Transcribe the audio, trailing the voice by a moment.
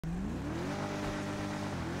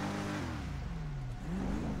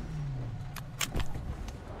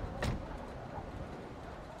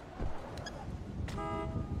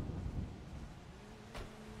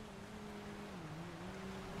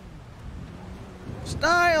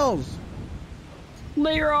Styles!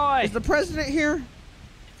 Leroy! Is the president here?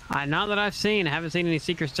 Not that I've seen. I haven't seen any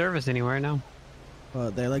Secret Service anywhere, no.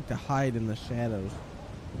 They like to hide in the shadows.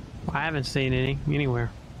 I haven't seen any anywhere.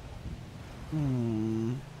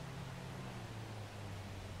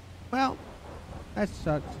 Well, that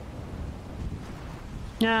sucks.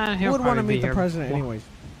 Yeah, Who would want to meet the president anyways?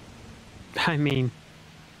 I mean,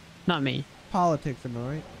 not me. Politics, am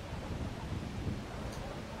I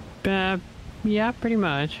right? Yeah, pretty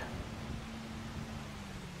much.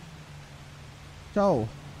 So,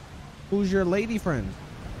 who's your lady friend?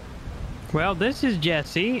 Well, this is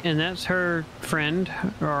Jessie, and that's her friend,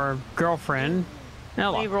 or girlfriend,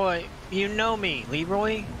 Ella. Leroy, you know me,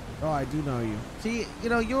 Leroy. Oh, I do know you. See, you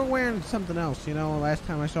know, you were wearing something else, you know, last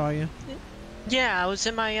time I saw you. Yeah, I was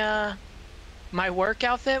in my, my work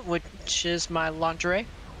outfit, which is my lingerie.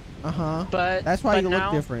 Uh-huh. But that's why you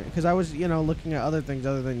now, look different, because I was, you know, looking at other things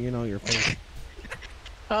other than, you know, your face.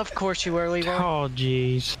 Of course you were, Leroy. Oh,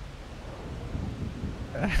 jeez.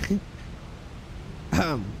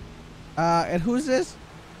 And who's this?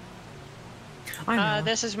 I know.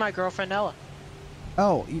 This is my girlfriend, Ella.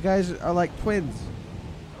 Oh, you guys are like twins.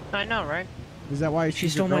 I know, right? Is that why She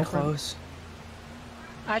stole my clothes.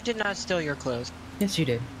 I did not steal your clothes. Yes, you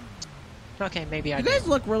did. Okay, maybe I You did. guys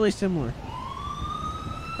look really similar.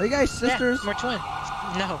 Are you guys sisters? Yeah, we're twins.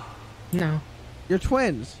 No. No. You're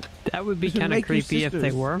twins. That would be This would kind of make you creepy if they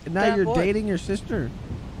sisters. were. And now That you're would. dating your sister.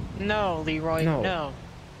 No, Leroy, No. no.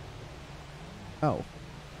 Oh.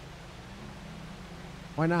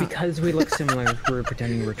 Why not? Because we look similar, we're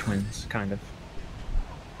pretending we're twins, kind of.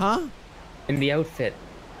 Huh? In the outfit.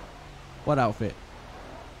 What outfit?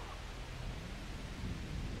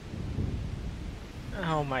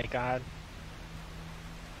 Oh my god.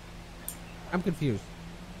 I'm confused.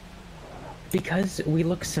 Because we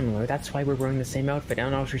look similar, that's why we're wearing the same outfit. I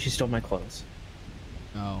don't know if she stole my clothes.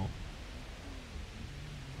 Oh.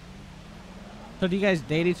 So do you guys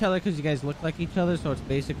date each other because you guys look like each other, so it's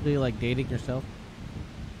basically like dating yourself?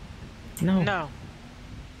 No. No.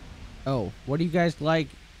 Oh, what do you guys like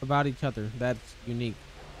about each other that's unique?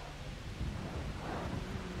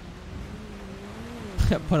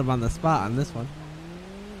 Put him on the spot on this one.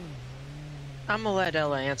 I'm gonna let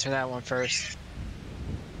Ella answer that one first.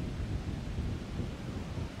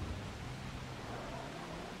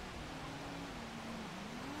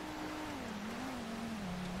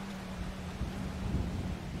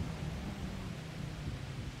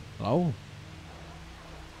 Hello?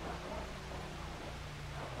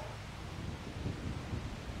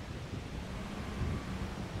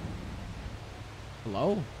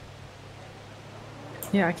 Hello?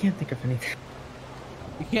 Yeah, I can't think of anything.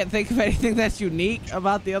 You can't think of anything that's unique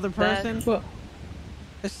about the other person? Well,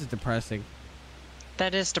 This is depressing.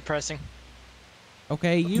 That is depressing.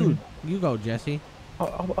 Okay, you go, Jesse.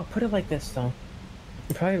 I'll put it like this, though.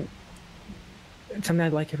 Probably something I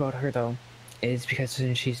like about her, though, is because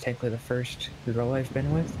she's technically the first girl I've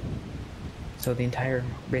been with. So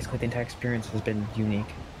basically the entire experience has been unique.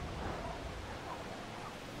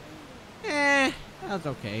 That's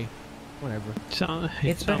okay. Whatever. It It's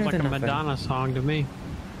sounds better like a than nothing. Madonna song to me.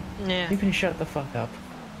 Yeah. You can shut the fuck up.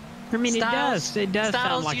 I mean, it does. It does Styles,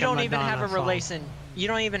 sound like you don't a even Madonna have a song. relation. You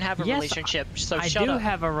don't even have a Yes, relationship. So I shut do up.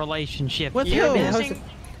 have a relationship. With You're who? losing,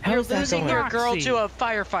 How's that losing going? your girl Roxy. to a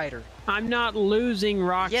firefighter. I'm not losing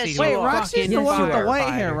Roxy. Yes, to Wait, a Roxy's fucking the one with the white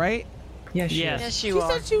firefighter. hair, right? Yeah, she Yes. is. Yes, She you are.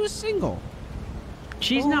 said she was single.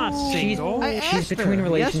 She's not Ooh. single. I She's asked between her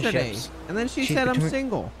relationships. yesterday, and then she She's said I'm between-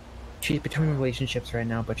 single. She's between relationships right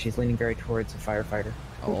now, but she's leaning very towards a firefighter.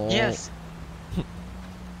 Oh. Yes.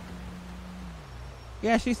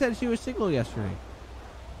 Yeah, she said she was single yesterday.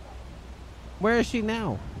 Where is she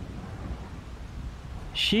now?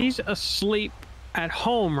 She's asleep at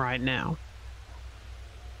home right now.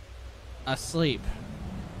 Asleep.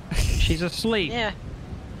 She's asleep. Yeah.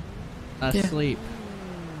 Asleep.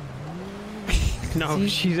 No, See?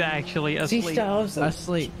 she's actually See, asleep. Styles,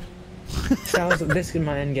 Asleep. Styles, this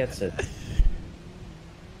man gets it.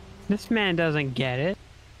 This man doesn't get it.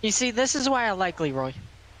 You see, this is why I like Leroy.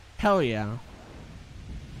 Hell yeah.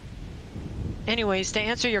 Anyways, to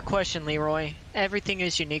answer your question, Leroy, everything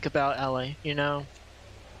is unique about Ella, you know?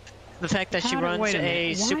 The fact that she runs Wait a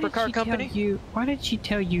minute. Why did supercar she company? tell you, why did she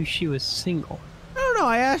tell you she was single? I don't know.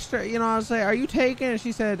 I asked her, you know, I was like, are you taken? And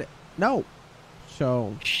she said, no.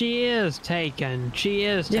 So. She is taken. She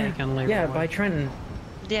is taken, Leroy. Yeah, by Trenton.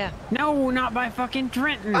 Yeah. No, not by fucking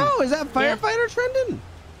Trenton. Oh, is that firefighter Trenton?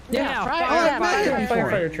 Yeah,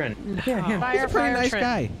 Firefighter Trenton. Yeah, him. He's a pretty nice Trent.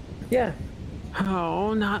 guy. Yeah.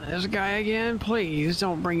 Oh, not this guy again. Please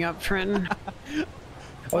don't bring up Trenton. Oh,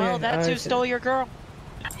 Well, yeah, that's who stole your girl.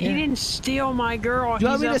 He didn't steal my girl. Do you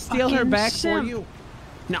want He's me a to steal her fucking back simp. for you?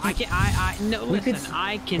 No, I can't. No, listen.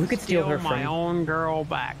 I can we could steal her my from- own girl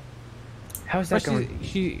back. How's that But going?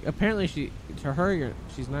 she apparently to her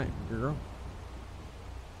she's not your girl.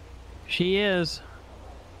 She is.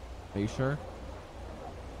 Are you sure?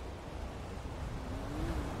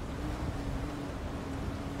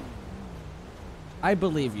 I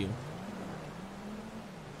believe you.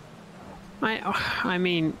 I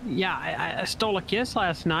mean, yeah, I stole a kiss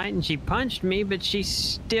last night and she punched me, but she's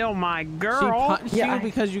still my girl. She punched Yeah, you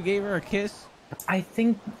because you gave her a kiss? I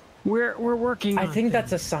think We're working. I on think things.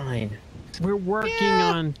 that's a sign. We're working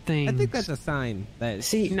Yeah, on things. I think that's a sign that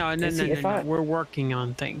See, No. if I- We're working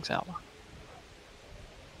on things, Ella.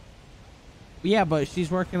 yeah, but she's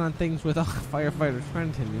working on things with firefighter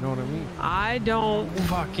Trenton, you know what I mean? I don't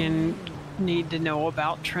fucking need to know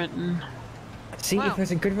about Trenton. See, Wow. if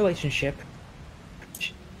there's a good relationship,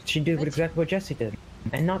 she'd do exactly what Jesse did,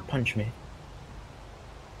 and not punch me.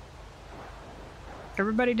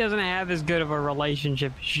 Everybody doesn't have as good of a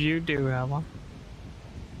relationship as you do, Ella.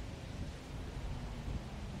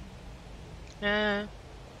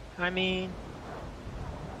 I mean,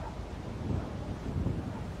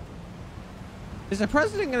 Is the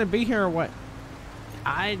president gonna be here or what?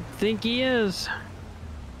 I think he is.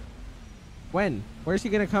 When? Where's he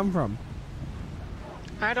gonna come from?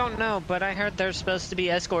 I don't know, but I heard they're supposed to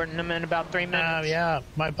be escorting him in about 3 minutes. Yeah,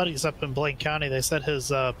 my buddy's up in Blaine County. They said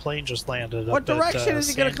his plane just landed. What up at, direction is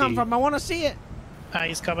he gonna come Sandy. from? I want to see it.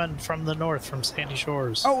 He's coming from the north, from Sandy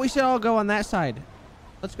Shores. Oh, we should all go on that side.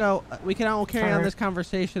 Let's go. We can all carry on Alright. this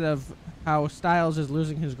conversation of how Styles is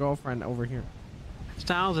losing his girlfriend over here.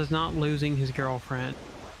 Styles is not losing his girlfriend.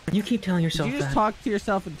 You keep telling Did yourself you just that. talk to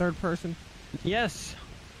yourself in third person? Yes.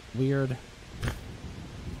 Weird.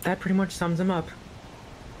 That pretty much sums him up.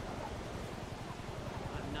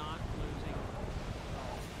 I'm not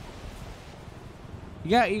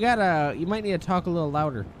losing. You might need to talk a little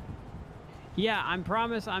louder. Yeah, I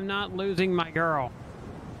promise I'm not losing my girl.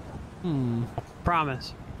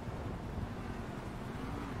 Promise.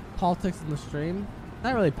 Politics in the stream?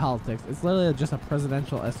 Not really politics. It's literally just a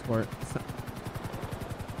presidential escort.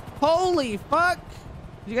 Holy fuck!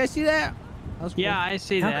 Did you guys see that? That was cool. Yeah, I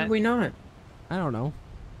see How that. could we not? I don't know.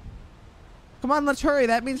 Come on, let's hurry.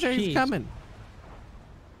 That means he's Jeez. coming.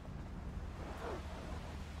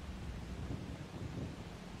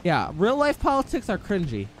 Yeah, real life politics are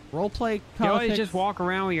cringy. Roleplay You politics. always just walk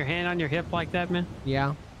around with your hand on your hip like that, man.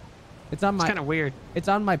 Yeah. It's on It's my kind of weird. It's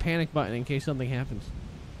on my panic button in case something happens.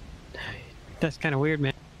 That's kind of weird,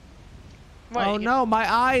 man. What, Oh you- no,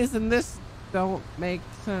 my eyes and this don't make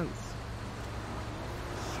sense.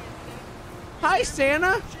 Hi,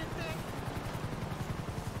 Santa.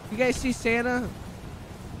 You guys see Santa?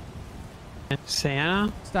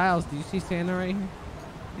 Santa? Styles, do you see Santa right here?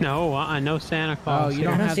 No, I know Santa Oh, Claus. you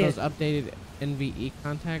don't I don't have see those it. updated NVE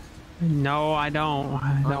contacts? No, I don't.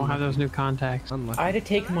 I don't have those new contacts. Unlucky. I had to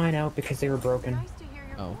take mine out because they were broken.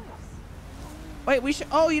 Oh. Wait, we should.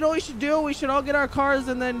 Oh, you know what we should do? We should all get our cars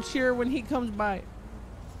and then cheer when he comes by.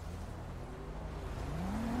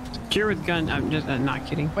 Cheer with gun. I'm just not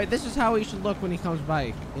kidding. Wait, this is how he should look when he comes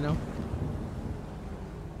by. You know.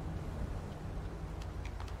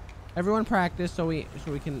 Everyone practice so we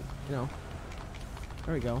can, you know.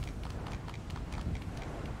 There we go.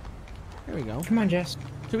 There we go. Come on, Jess.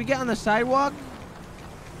 Should we get on the sidewalk?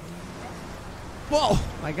 Whoa!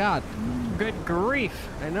 My God. Good grief.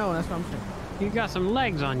 I know. That's what I'm saying. You got some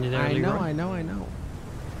legs on you there, I know. Leroy. I know. I know.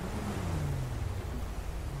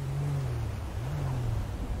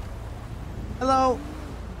 Hello.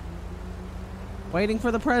 Waiting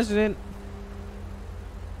for the president.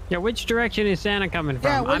 Yeah, which direction is Santa coming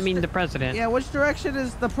from? I which mean di- the president. Yeah, which direction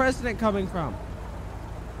is the president coming from?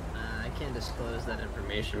 I can't disclose that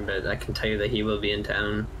information, but I can tell you that he will be in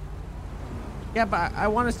town. Yeah, but I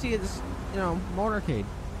want to see his, you know, motorcade.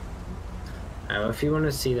 Well, if you want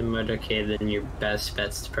to see the motorcade, then your best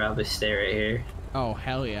bet's to probably stay right here. Oh,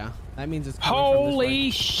 hell yeah. That means it's coming from this way.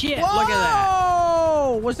 Holy shit! Whoa! Look at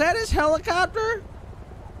that. Was that his helicopter?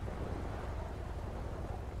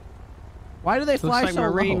 Why do they fly like so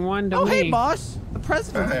Marine low? One to Oh, hey, me. boss. The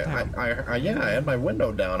president's in town. Yeah, I had my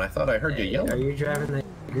window down. I thought I heard you Are yelling. you driving the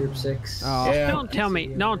Group 6? Oh. Yeah. Don't tell me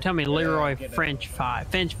Leroy get it.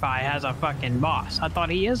 FenchFy has a fucking boss. I thought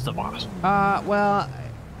he is the boss. Well,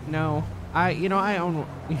 no. I own...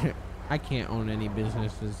 I can't own any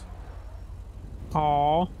businesses.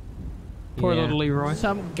 Aw. Poor Yeah. little Leroy.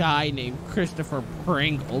 Some guy named Christopher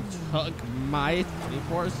Pringle took my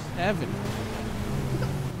 24/7.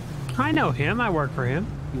 I know him. I work for him.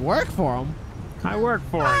 You work for him? I work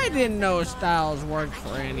for I him. didn't know Styles worked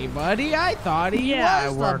for anybody. I thought he Yeah,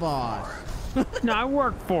 was I the work boss. No, I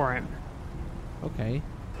work for him. Okay.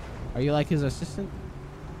 Are you like his assistant?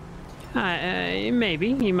 Maybe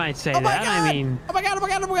you might say Oh my that. god! I mean, Oh my god! Oh my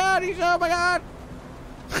god! Oh my god! Oh my god!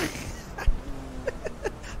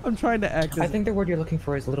 I'm trying to act. I As... think the word you're looking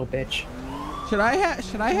for is little bitch. Should I Yeah.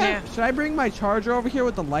 should I bring my charger over here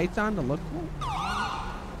with the lights on to look cool?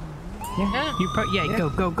 Yeah. yeah.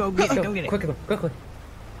 Go get it. Quickly.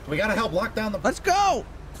 We gotta help lock down the. Let's go!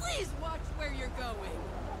 Please watch where you're going.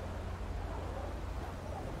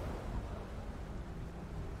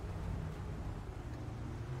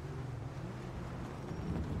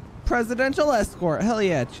 Presidential escort. Hell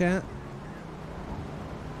yeah, chat.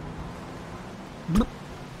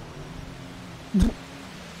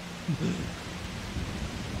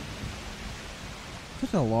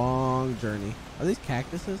 Such a long journey. Are these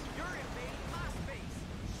cactuses? You're invading my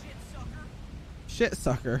space, shit sucker. Shit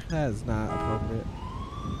sucker. That is not appropriate.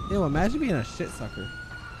 Ew, imagine being a shit sucker.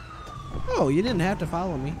 Oh, you didn't have to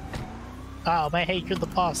follow me. Oh man, hey, you're the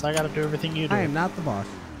boss. I gotta do everything you do. I am not the boss.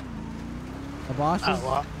 The boss is Oh,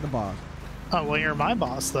 well. the boss. Oh well, you're my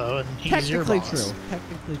boss though, and he's your Technically boss. true.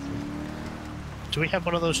 Technically true. Do we have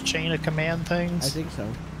one of those chain of command things? I think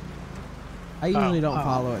so. I usually don't oh.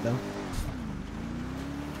 follow it though.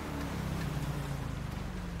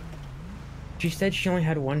 She said she only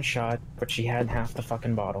had one shot, but she had half the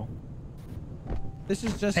fucking bottle. This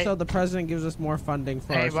is just Hey. so the president gives us more funding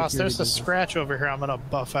for Hey our boss, security there's a business. scratch over here. I'm gonna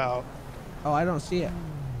buff out. Oh, I don't see it.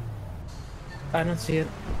 I don't see it.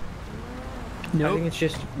 I Nope. think it's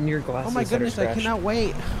just near glasses. Oh my that are goodness, I scratched. cannot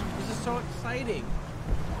wait. This is so exciting.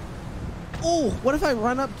 Oh, what if I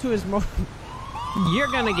run up to his mo- You're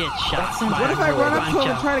gonna get shot. sounds- by What a if I run up to bunch him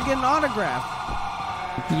and of- try to get an autograph?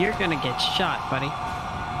 You're gonna get shot, buddy.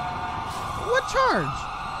 What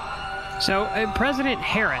charge? So, President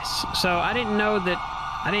Harris. So I didn't know that.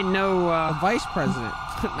 I didn't know. The vice president.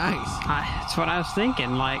 Nice. That's what I was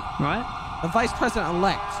thinking. Like, what? The vice president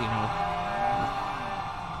elect, you know.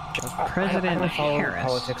 President I don't follow Harris.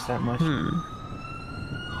 politics that much.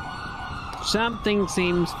 Something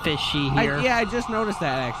seems fishy here. Yeah, I just noticed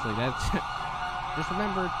that actually. That's just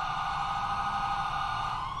remembered.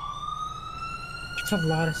 There's a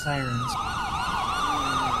lot of sirens.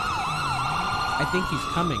 I think he's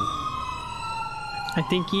coming. I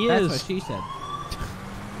think he That's is. what she said.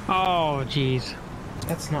 Oh, jeez.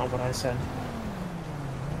 That's not what I said.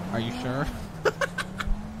 Are you sure?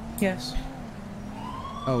 Yes.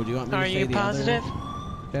 Oh, do you want me Are to say you the positive?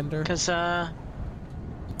 other gender? Cause The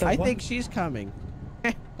I what? think she's coming.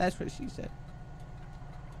 That's what she said.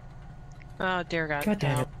 oh dear God. God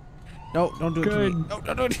damn no. it. No, don't do it to me. Good. No,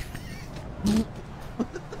 don't do it.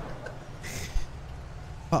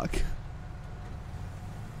 Fuck.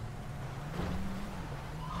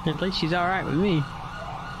 At least she's all right with me.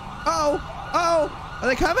 Oh! Oh! Are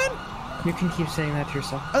they coming? You can keep saying that to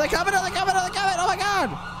yourself. Are they coming? Are they coming? Are they coming? Oh my god!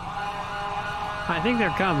 I think they're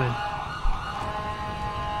coming.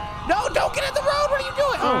 No, don't get in the road! What are you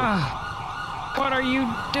doing? Oh! Ah, what are you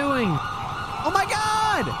doing? Oh my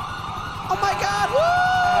god! Oh my god! Woo!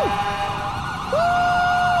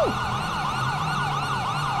 Woo!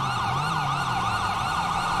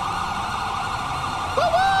 Woo!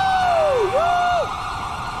 Woo! Woo!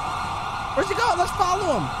 Where's he going? Let's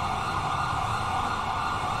follow him.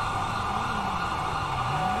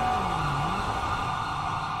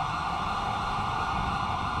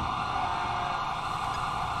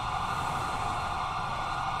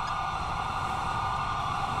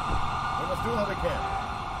 We must do all we can.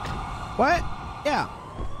 What? Yeah.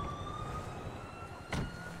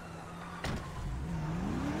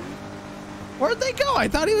 Where'd they go? I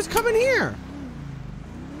thought he was coming here.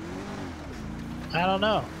 I don't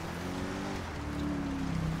know.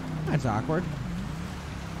 That's awkward.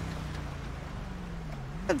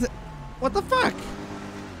 What the fuck?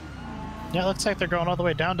 Yeah, it looks like they're going all the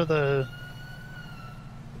way down to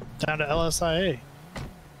LSIA.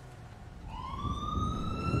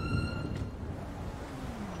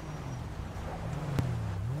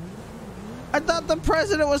 I thought the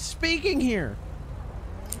president was speaking here.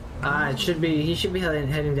 It should be. He should be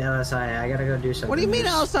heading to LSI. I gotta go do something. What do you mean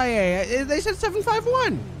LSIA? They said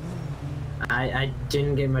 751. I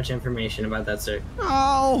didn't get much information about that, sir.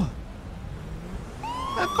 Oh.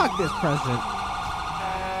 Fuck this president.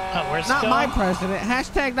 Oh, where's Not it my going? president.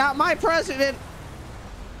 Hashtag not my president.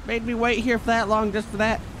 Made me wait here for that long just for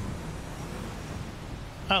that.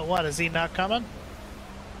 Oh, what? Is he not coming?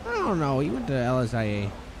 I don't know. He went to LSIA.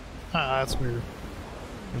 Oh, that's weird.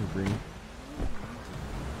 I agree.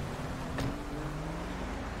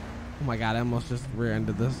 Oh my god, I almost just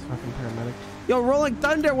rear-ended this fucking paramedic. Yo, Rolling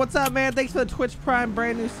Thunder, what's up, man? Thanks for the Twitch Prime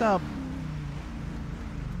brand new sub.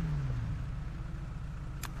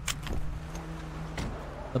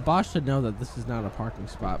 The boss should know that this is not a parking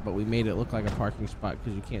spot, but we made it look like a parking spot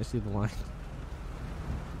because you can't see the line.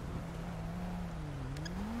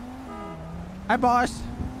 Hi, boss.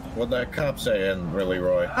 What'd that cop say in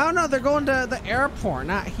Leroy? I don't know. They're going to the airport,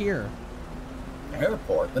 not here.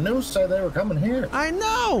 Airport? The news said they were coming here. I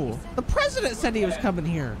know. The president said he was coming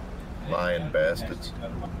here. Lying bastards.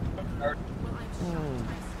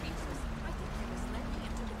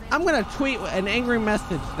 I'm going to tweet an angry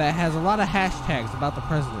message that has a lot of hashtags about the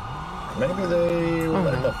president. Maybe they will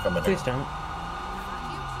end up coming Please here. don't.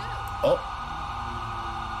 Oh.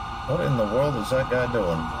 What in the world is that guy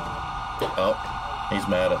doing? Oh, he's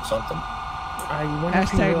mad at something. I wonder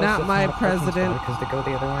if you Hashtag realize not it's my a parking spot president. because they go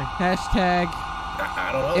the other way. Hashtag I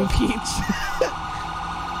don't know. impeach.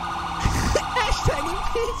 Hashtag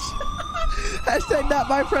impeach. Hashtag not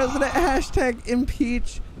my president. Hashtag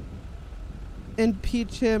impeach.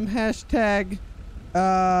 Impeach him. Hashtag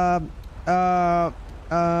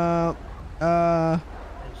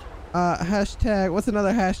hashtag, what's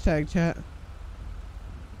another hashtag, chat?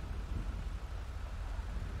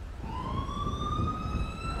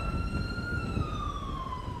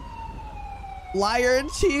 Liar in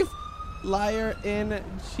chief. Liar in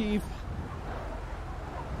chief.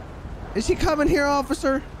 Is he coming here,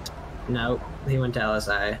 officer? Nope, he went to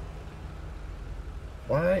LSI.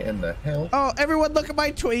 Why in the hell? Oh, everyone look at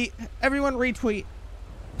my tweet. Everyone retweet.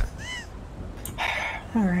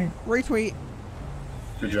 All right. Retweet.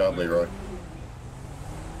 Good job, Leroy.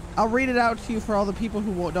 I'll read it out to you for all the people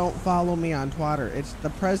who don't follow me on Twitter. It's the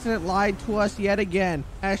president lied to us yet again.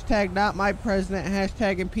 Hashtag not my president.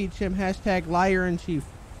 Hashtag impeach him. Hashtag liar in chief.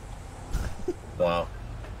 Wow.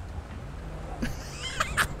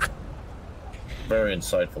 Very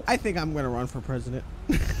insightful. I think I'm going to run for president.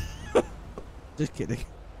 Just kidding.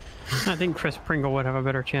 I think Chris Pringle would have a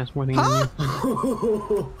better chance winning Huh? than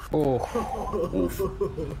you.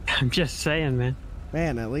 Oof. I'm just saying, man.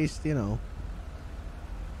 Man, at least, you know.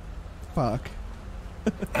 Fuck.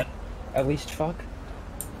 At least fuck.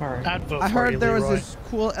 All right. I'd vote I for heard you, there was Leroy. this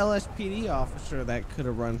cool LSPD officer that could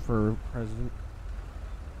have run for president.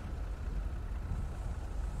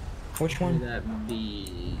 Which Who would one? that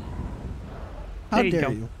be? How There you dare go.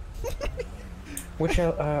 you? Which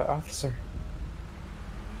officer?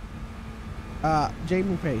 Jay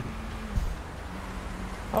Mupay.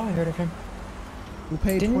 Oh, I heard of him.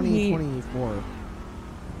 Mupay Didn't he- 2024.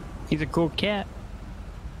 He's a cool cat.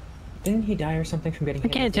 Didn't he die or something from getting I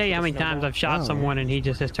hit can't with tell you how the many times snowball? I've shot Oh. someone and he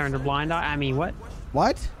just has turned a blind eye. I mean, what?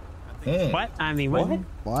 What? Hmm. What? I mean, what?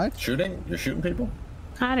 What? Shooting? You're shooting people?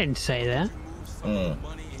 I didn't say that. Mm.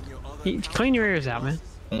 Clean your ears out, man.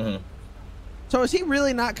 Mm-hmm. So is he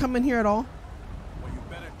really not coming here at all?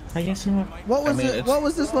 I guess not. What was I mean, it? it's- What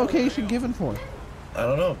was this location given for? I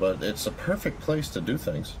don't know, but it's a perfect place to do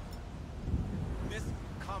things. This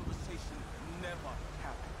conversation never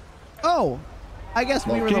happened. Oh, I guess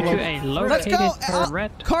we were the Due to local. a Let's located go.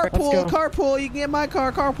 threat. Carpool, Let's go. carpool. You can get my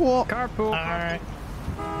car. Carpool. Carpool. Alright.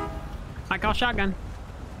 I call shotgun.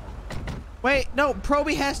 Wait, no.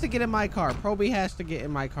 Proby has to get in my car. Proby has to get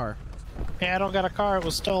in my car. Yeah, I don't got a car. It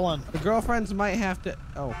was stolen. The girlfriends might have to.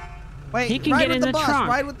 Oh, wait. He can ride get with in the the boss. trunk.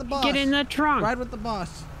 Ride with the boss. Get in the trunk. Ride with the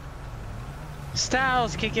boss.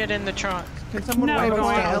 Styles can get in the trunk. Can someone No, wait I for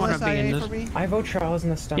don't wanna be in LSIA this. for me? I vote Charles in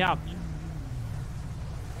the stuff. Yeah.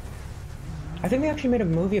 I think they actually made a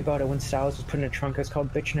movie about it when Styles was put in a trunk. It was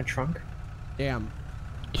called Bitch in a Trunk. Damn.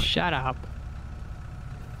 Shut up.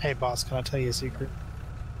 Hey, boss, can I tell you a secret?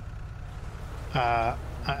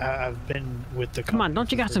 I've been with the Come on, company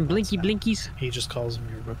don't you for got 3 some months blinky now. blinkies? He just calls me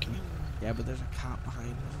a rookie. Yeah, but there's a cop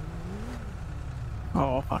behind us.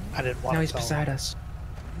 Oh, fuck. I didn't want Now to he's tell beside him. us.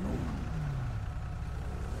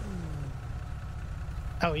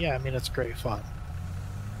 Oh, yeah, I mean, it's great fun.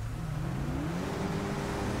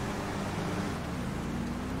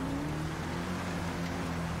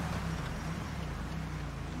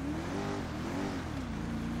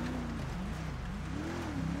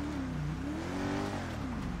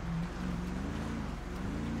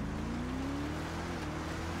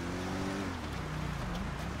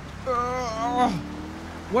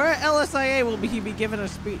 Where at LSIA will he be giving a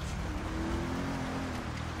speech?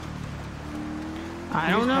 I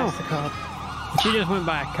You don't just know. passed the cop. She just went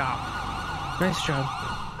by a cop. Nice job.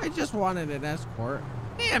 I just wanted an escort.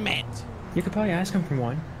 Damn it! You could probably ask him for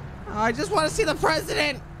one. I just want to see the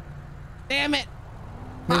president! Damn it!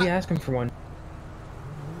 Maybe ask him for one.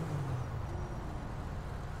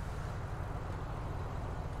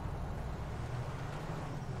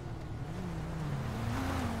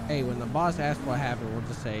 Hey, when the boss asks what happened, we'll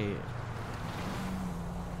just say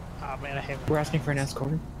Oh man, I hate. We're asking for an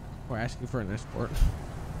escort. we're asking for an escort.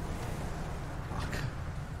 Fuck.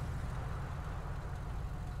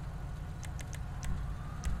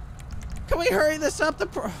 Can we hurry this up?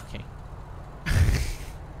 Okay.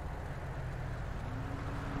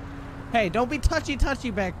 Hey, don't be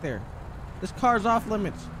touchy back there. This car's off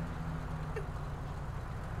limits.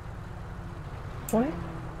 What?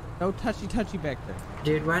 No touchy back there.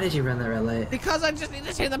 Dude, why did you run that red light? Because I just need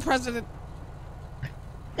to see the president.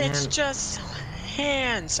 It's Man. just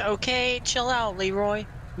hands, okay? Chill out, Leroy.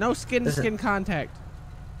 No skin-to-skin contact.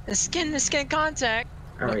 Skin to skin contact.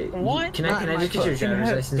 Alright, What? can Not I my just get your foot.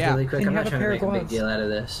 driver's license Yeah. really quick? Can I'm you not have a trying to pair make of a big gloves? deal out of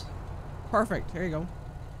this. Perfect. Here you go.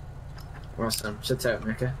 Awesome. Sits out,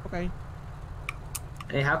 Mecca. Okay.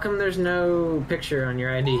 Hey, how come there's no picture on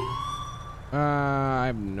your ID? I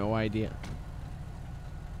have no idea.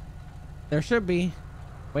 There should be.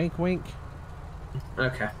 Wink, wink.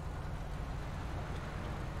 Okay.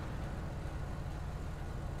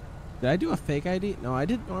 Did I do a fake ID? No, I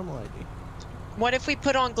did normal ID. What if we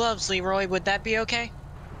put on gloves, Leroy? Would that be okay?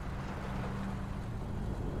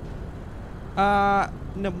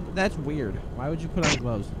 No, that's weird. Why would you put on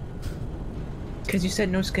gloves? Because you said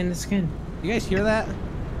no skin to skin. You guys hear that?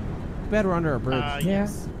 Bet we're under a bridge. Yeah.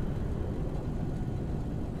 Yes.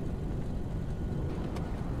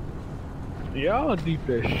 Y'all deep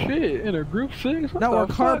as shit in a group 6? What No, we're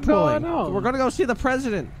the fuck carpooling. going on? We're gonna go see the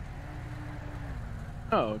president.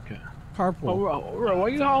 Oh, okay. Carpool. Oh, why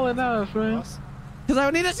you hauling ass, man? Because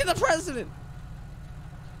I need to see the president.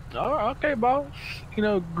 Oh, okay, boss. You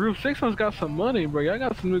know, Group 6 one's got some money, bro. Y'all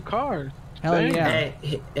got some new cars. Hell Dang. yeah.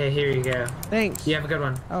 Hey, here you go. Thanks. You have a good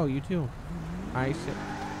one. Oh, you too. I see.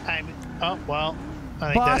 Oh well. I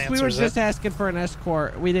think Boss, that we were answers just it. asking for an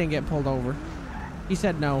escort. We didn't get pulled over. He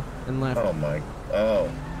said no and left. Oh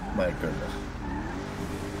my goodness.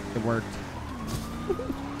 It worked.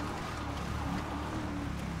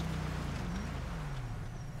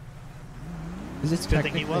 Is this Good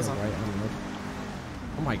thing he technically wasn't. right on the road?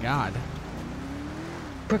 Oh my god.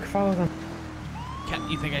 Quick, follow them.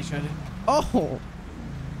 You think I should? Oh!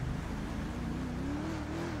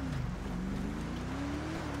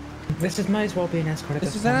 This might as well be an escort at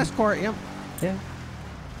This this is an point. escort, yep. Yeah.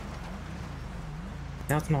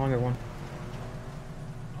 Now it's no longer one.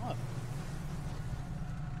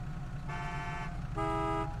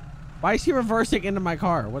 Why is he reversing into my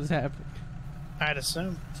car? What is happening? I'd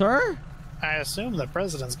assume. Sir? I assume the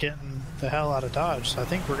president's getting the hell out of Dodge, so I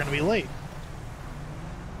think we're gonna be late.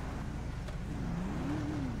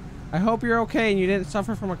 I hope you're okay and you didn't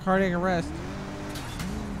suffer from a cardiac arrest.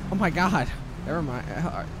 Oh my god. Never mind.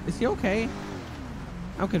 Is he okay?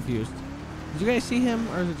 I'm confused. Did you guys see him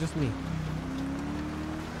or is it just me?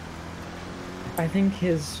 I think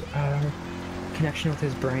his connection with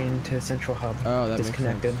his brain to central hub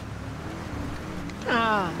disconnected.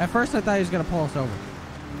 Ah. At first I thought he was going to pull us over.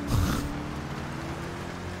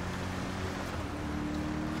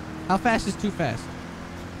 How fast is too fast?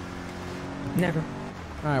 Never.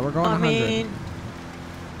 Alright, we're going I 100. mean,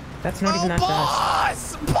 That's not even that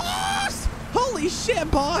fast. Boss! Holy shit,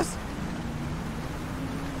 boss!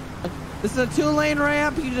 This is a 2-lane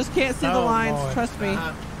ramp. You just can't see the Oh, lines. boy. Trust me.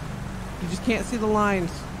 You just can't see the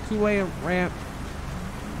lines. 2-way ramp.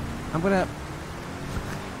 I'm gonna...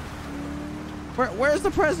 Where's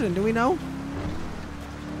the president? Do we know?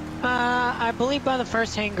 I believe by the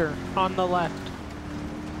first hangar on the left.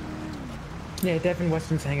 Yeah, Devin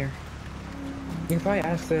Weston's hangar. You can probably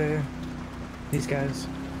ask these guys.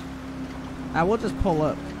 I will just pull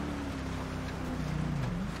up.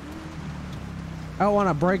 I don't want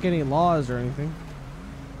to break any laws or anything.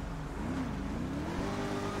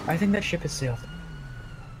 I think that ship is sailed.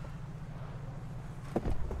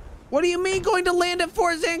 What do you mean going to land at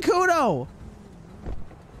Fort Zancudo?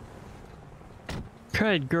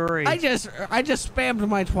 Good grief. I just spammed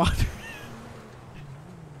my twatter.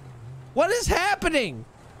 What is happening?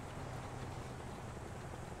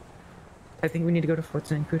 I think we need to go to Fort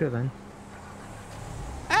Zancudo then.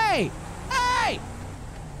 Hey! Hey!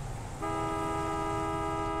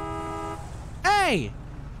 Hey!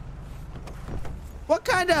 What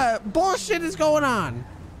kind of bullshit is going on?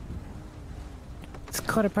 It's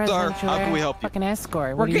called a presidential how can we help you? fucking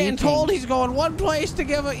escort. We're What do you getting think? told he's going one place to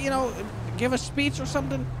give a speech or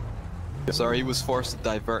something. Sorry, he was forced to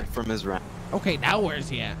divert from his route. Okay, now where's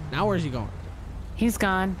he at? Now where's he going? He's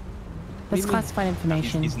gone. That's do you mean? classified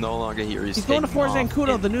information. He's no longer here. He's going to taking Fort off.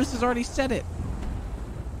 Zancudo. The news has already said it.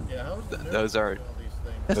 Yeah, how's the news Those are doing all these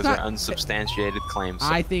things? That's those not. are unsubstantiated claims.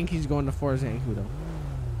 I think he's going to Fort Zancudo.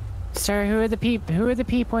 Sir, who are the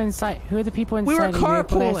people inside? Who are the people inside? We were of your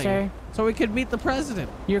vehicle there, carpooling, sir? so we could meet the president.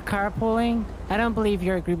 You're carpooling? I don't believe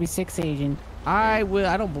you're a Groupie 6 agent. I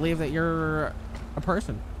don't believe that you're a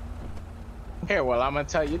person. Here, well, I'm gonna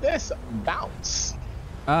tell you this. Bounce.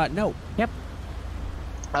 No. Yep.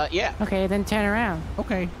 Yeah. Okay, then turn around.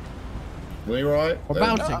 Okay. Leroy, We're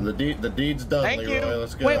bouncing. The deed's done, Thank Leroy. you.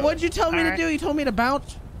 Let's go. Wait, what'd you tell me to do? You told me to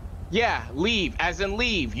bounce? Yeah, leave. As in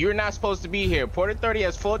leave. You're not supposed to be here. Port Authority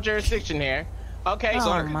has full jurisdiction here. Okay,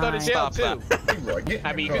 so you can go to jail too.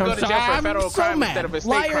 I mean, you can go to jail for a federal crime instead of a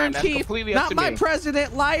state crime. That's completely up to me. Not my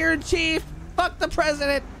president. Liar in chief. Fuck the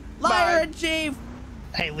president. Liar in chief.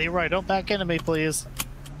 Hey, Leroy, don't back into me, please.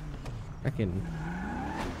 Fucking.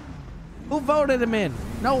 Who voted him in?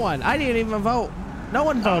 No one. I didn't even vote. No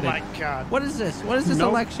one voted. Oh my god. What is this? What is this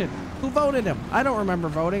election? Who voted him? I don't remember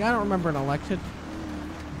voting. I don't remember an election.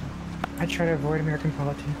 I try to avoid American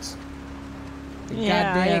politics.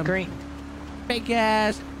 Yeah, I agree. Fake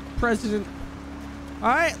ass president. All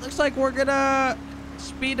right, looks like we're gonna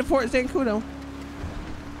speed to Fort Zancudo.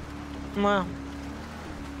 Well.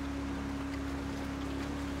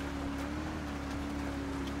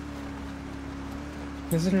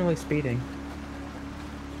 This isn't really speeding.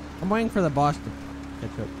 I'm waiting for the boss to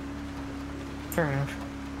catch up. Fair enough.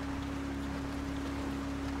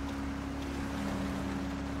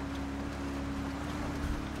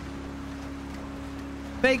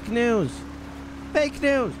 Fake news. Fake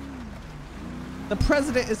news. The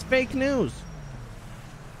president is fake news.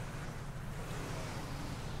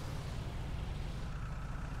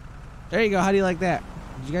 There you go. How do you like that?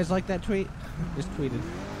 Did you guys like that tweet? Just tweeted.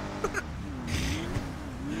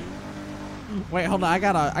 Wait, hold on. I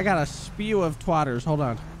got a spew of twatters. Hold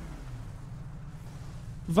on.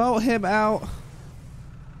 Vote him out.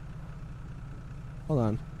 Hold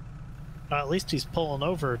on. At least he's pulling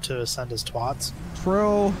over to send his twats.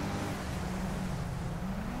 True.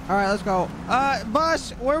 All right, let's go.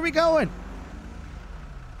 Bus, where are we going?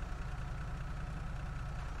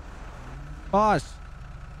 Boss.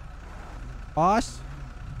 Boss.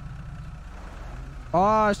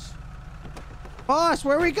 Boss. Boss,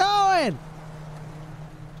 where are we going?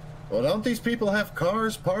 Well, don't these people have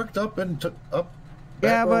cars parked up and up?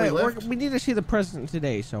 Yeah, back where but we need to see the president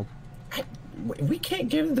today, so. We can't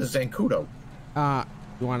get into Zancudo.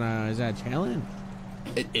 You wanna? Is that a challenge?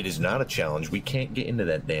 It is not a challenge. We can't get into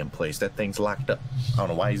that damn place. That thing's locked up. I don't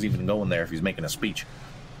know why he's even going there if he's making a speech.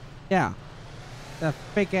 Yeah. The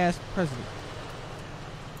fake ass president.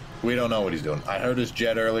 We don't know what he's doing. I heard his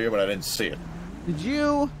jet earlier, but I didn't see it. Did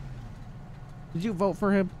you vote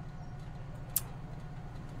for him?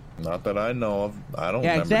 Not that I know of. I don't.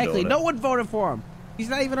 Yeah, remember exactly. doing No one voted for him. He's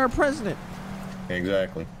not even our president.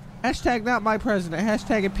 Exactly. Hashtag not my president.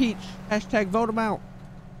 Hashtag impeach. Hashtag vote him out.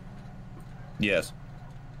 Yes.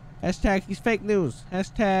 Hashtag he's fake news.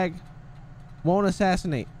 Hashtag won't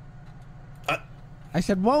assassinate. I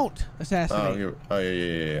said won't assassinate.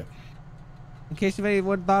 Yeah. In case if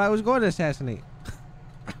anyone thought I was going to assassinate.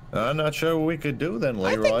 I'm not sure what we could do then,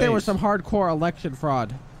 Leroy. I think there was some hardcore election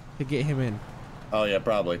fraud to get him in. Oh yeah,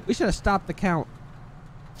 probably. We should have stopped the count.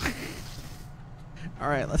 All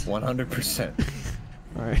right, let's. 100%.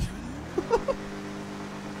 All right.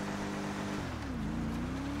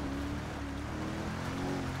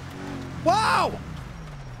 Whoa!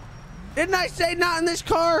 Didn't I say not in this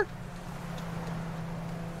car?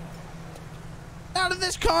 Out of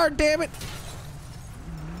this car, damn it!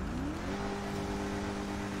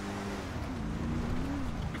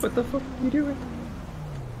 What the fuck are you doing?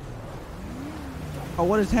 Oh,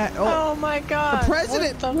 what is that? Oh my god! The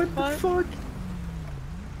president! What the fuck?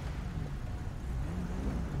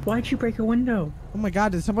 Why'd you break a window? Oh my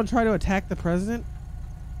god, did someone try to attack the president?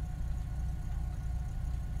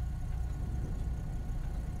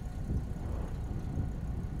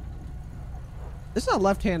 This is a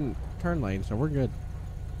left-hand turn lane, so we're good.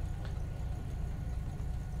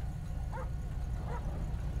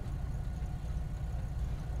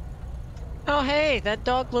 Oh hey, that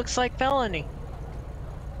dog looks like Felony.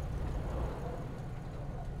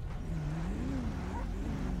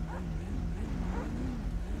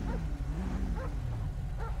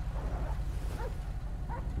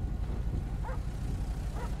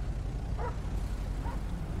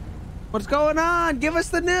 What's going on? Give us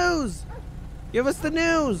the news! Give us the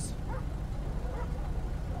news!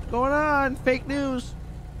 What's going on? Fake news.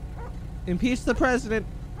 Impeach the president.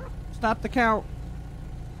 Stop the count.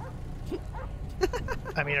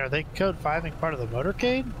 I mean, are they code 5ing part of the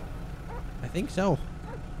motorcade? I think so.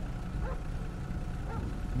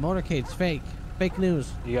 The motorcade's fake. Fake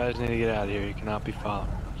news. You guys need to get out of here. You cannot be following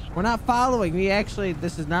us. We're not following.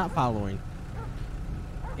 This is not following.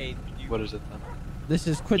 What is it then? This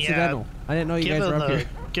is coincidental. I didn't know you guys were up here.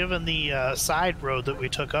 Given the side road that we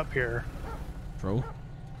took up here. True.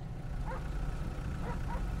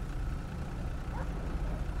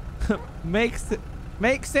 Make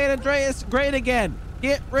San Andreas great again.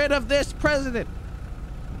 Get rid of this president.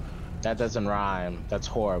 That doesn't rhyme. That's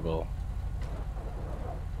horrible.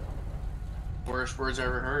 Worst words I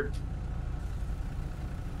ever heard.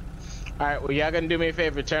 All right, well, y'all gonna do me a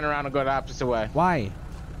favor, turn around and go the opposite way. Why?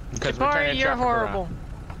 Because we're Jabari, turning you're traffic horrible. around.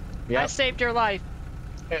 Yep. I saved your life.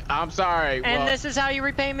 I'm sorry. And well, this is how you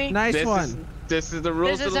repay me? Nice one. This is the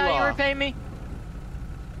rules This of is the how law. you repay me?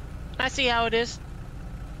 I see how it is.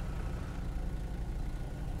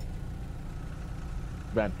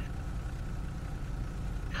 Ben.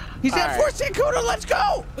 He's at Fort Sancuda. Let's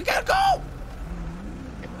go. We gotta go.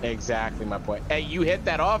 Exactly my point. Hey, you hit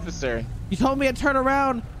that officer. You told me to turn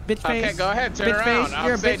around, bitch face. Okay, go ahead, turn bitch around. Face. I'm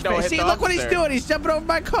You're a saying bitch don't face. hit See, the look what he's officer. doing. He's jumping over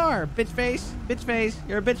my car. Bitch face. Bitch face.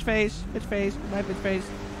 You're a bitch face. Bitch face. My bitch face.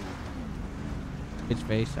 Bitch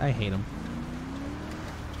face. I hate him.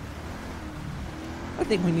 I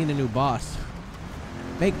think we need a new boss.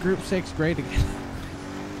 Make Group 6 great again.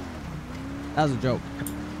 That was a joke.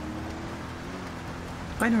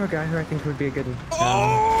 I know a guy who I think would be a good one.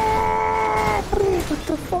 What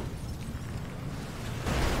the fuck?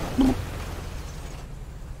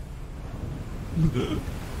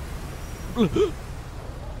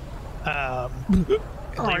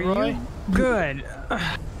 Leroy? Good.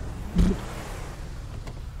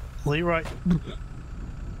 Leroy.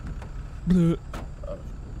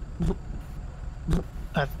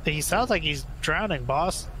 He sounds like he's drowning,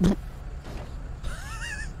 boss.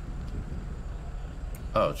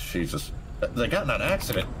 Oh, Jesus. They got in an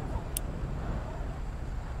accident.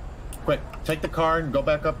 Quick, take the car and go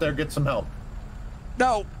back up there and get some help.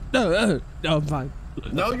 No, I'm fine.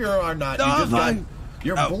 No, you are not. No, you I'm just fine.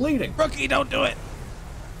 You're No. bleeding. Rookie, don't do it.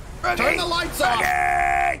 Rookie! Turn the lights off.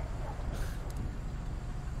 Rookie!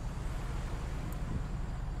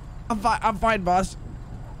 I'm fine, boss.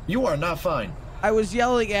 You are not fine. I was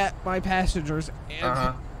yelling at my passengers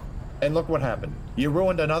and And look what happened. You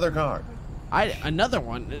ruined another car. another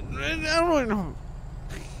one. I don't know.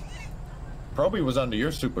 Proby was under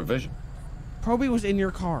your supervision. Proby was in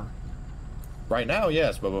your car. Right now,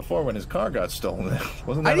 yes, but before when his car got stolen,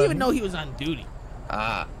 wasn't that I didn't even know he was on duty.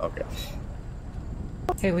 Ah, okay.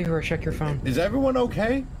 Hey, Leroy, check your phone. Is everyone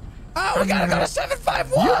okay? Oh, we gotta go to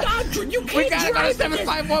 751. You can't We gotta go to drive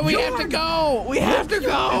 751. We have to go. We have to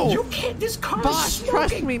go. You can't. This car Boss, is trust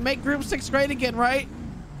smoking. me. Make Group 6 great again, right?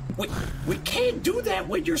 We can't do that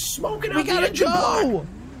when you're smoking. We gotta go.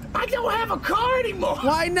 I don't have a car anymore.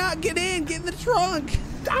 Why not get in? Get in the trunk.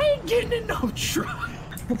 I ain't getting in no trunk.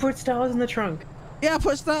 We'll put Styles in the trunk. Yeah,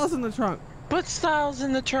 put Styles in the trunk. Put Styles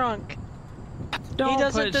in the trunk. Don't He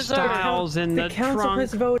doesn't put deserve Styles in the council trunk.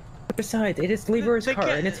 has voted. Besides, it is Leroy's car,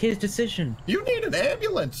 and it's his decision. You need an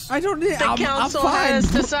ambulance. I don't need. The council I'm fine. has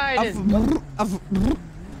decided.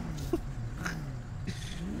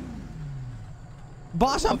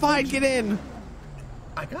 Boss, I'm fine. Get in.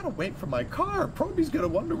 I gotta wait for my car. Proby's gonna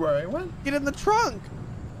wonder where I went. Get in the trunk.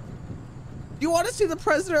 You want to see the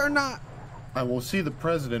president or not? I will see the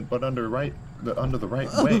president, but under the right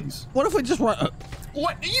ways. What if we just run?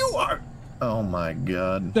 What you are? Oh my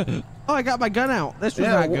God. Oh, I got my gun out. This was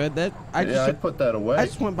not good. I put that away. I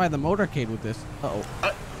just went by the motorcade with this.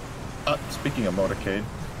 Speaking of motorcade,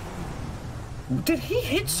 did he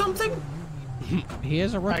hit something? He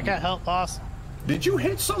is a rookie. I got help, boss. Did you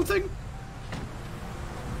hit something?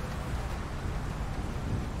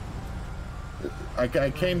 I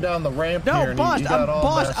came down the ramp here and boss, he got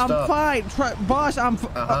all messed I'm up. Fine. Boss, I'm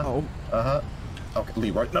Okay,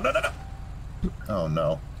 Leroy. No. Oh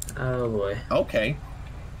no. Oh boy. Okay.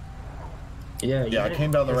 Yeah. I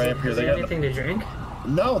came down the ramp here. They got anything to drink?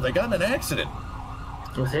 No, they got in an accident.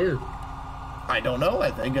 With who? I don't know.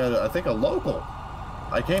 I think a local.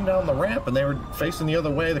 I came down the ramp and they were facing the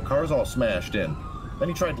other way. The car's all smashed in. Then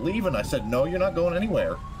he tried leaving. I said, "No, you're not going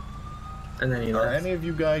anywhere." And then he Are left. any of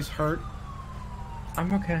you guys hurt?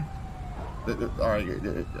 I'm okay. All right.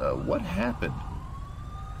 What happened?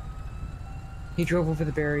 He drove over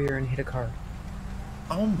the barrier and hit a car.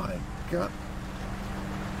 Oh my God.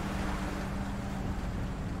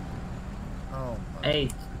 Oh my.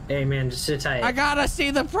 Hey man, just sit tight. I gotta see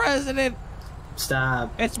the president.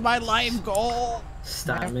 Stop. It's my life goal.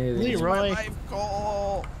 Stop moving. It's my life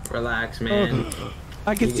goal. Relax, man.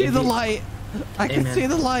 I can see the light. I can man. see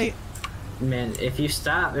the light. Man, if you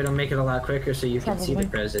stop, it'll make it a lot quicker so you can see the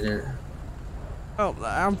president. Oh,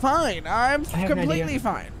 I'm fine. I'm completely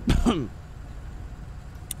fine.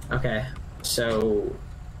 Okay, so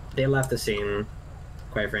they left the scene.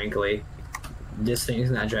 quite frankly. This thing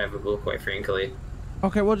is not drivable, quite frankly.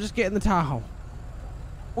 Okay, we'll just get in the Tahoe.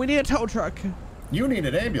 We need a tow truck. You need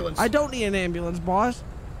an ambulance. I don't need an ambulance, boss.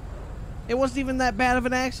 It wasn't even that bad of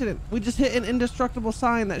an accident. We just hit an indestructible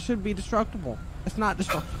sign that should be destructible. It's not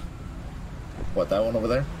destructible. What, that one over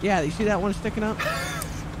there? Yeah, you see that one sticking up?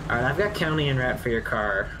 Alright, I've got county en route for your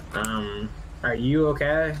car. Are you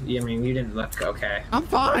okay? I mean, you didn't look okay. I'm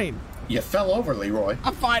fine. You fell over, Leroy.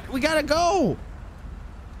 I'm fine. We gotta go.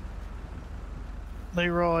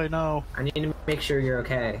 Leroy, no. I need to make sure you're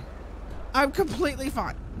okay. I'm completely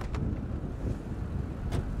fine.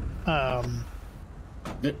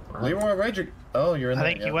 Leroy, where'd you... Oh, you're in there.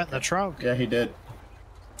 I think he went in the trunk. Yeah, he did.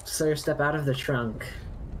 Sir, step out of the trunk.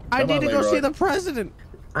 I need to go see the president.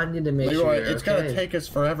 I need to make Leroy, sure you're it's okay. gonna take us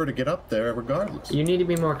forever to get up there, regardless. You need to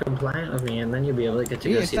be more compliant with me, and then you'll be able to get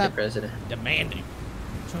to go see the president. Demanding.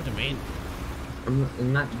 So demanding.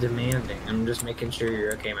 I'm not demanding. I'm just making sure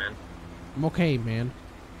you're okay, man. I'm okay, man.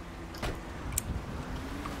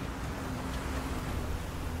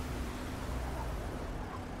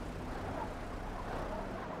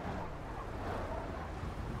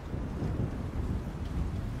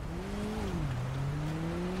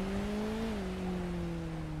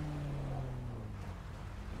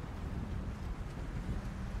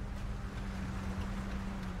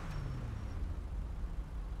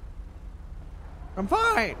 I'm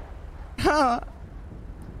fine.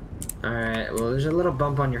 Alright, well, there's a little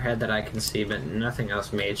bump on your head that I can see, but nothing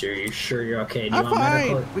else major. You sure you're okay? Do you I'm want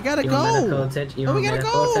fine. medical? We gotta you go. Want medical attention? You No, want we gotta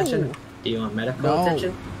medical go. attention? Do you want medical No.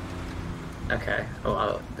 attention? Okay.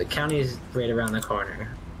 Well, the county's right around the corner.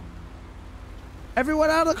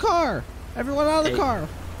 Everyone out of the car. Everyone out of the car.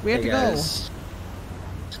 We have to guys.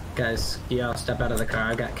 Guys, you all step out of the car.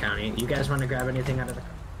 I got county. You guys want to grab anything out of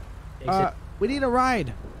the car? We need a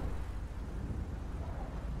ride.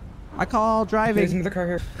 I call driving. He's in the car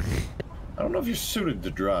here. I don't know if you're suited to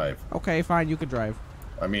drive. Okay, fine. You can drive.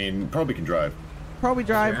 I mean, Proby can drive. Proby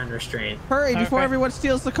drive. You're under restraint. Hurry before everyone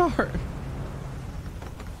steals the car.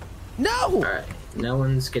 No! Alright, no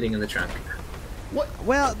one's getting in the trunk. What?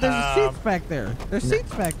 Well, there's seats back there. There's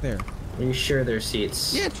seats back there. Are you sure there's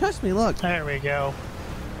seats? Yeah, trust me, look. There we go.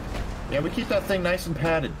 Yeah, we keep that thing nice and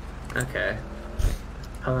padded. Okay.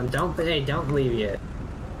 Hold on, don't leave yet.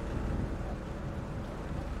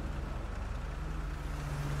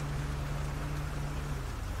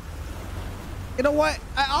 You know what?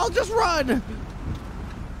 I'll just run.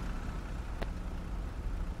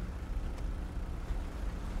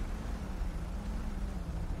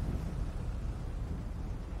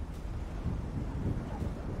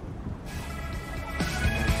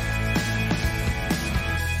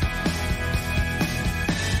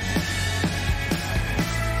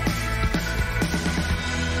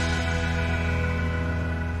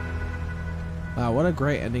 Wow, what a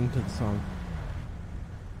great ending to the song.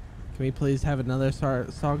 Can we please have another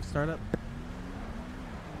song startup?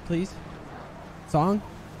 Please? Song?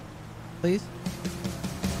 Please?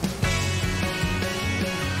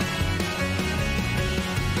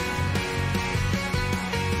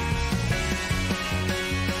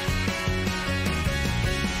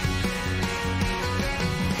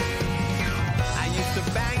 I used to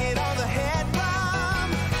bang it on the head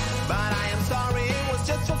drum, but I am sorry, it was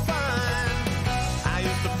just for fun. I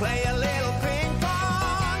used to play a little ping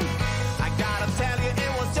pong. I gotta tell you,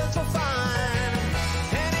 it was just for fun.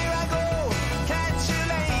 And here I go, catch you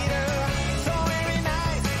later. So very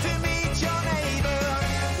nice to meet your neighbor.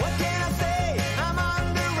 What can I say? I'm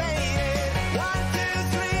underrated. 1, 2,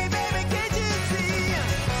 3, baby, can't you see?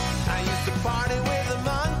 I used to party with the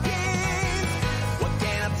monkeys. What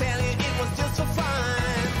can I tell you? It was just for fun.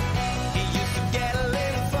 It used to get a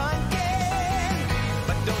little funky,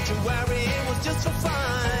 but don't you worry, it was just for fun.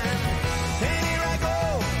 And here I go,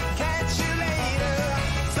 catch you later.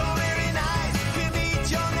 So very nice to meet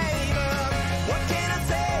your neighbor. What can I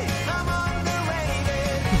say? I'm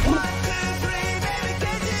underrated. 1, 2, 3, baby,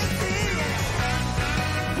 can't you see?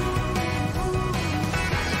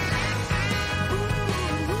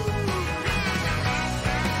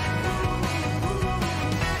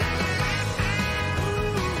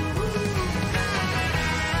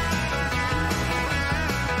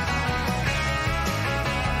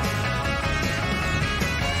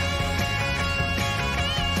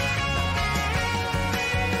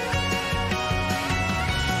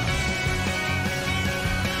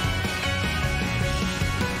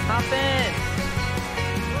 Hop in.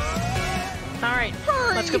 All right,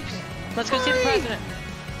 let's go. Let's go see the president.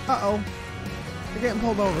 Uh-oh. You're getting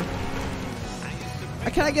pulled over.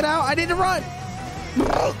 Can I get out? I need to run.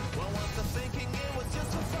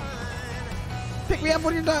 Pick me up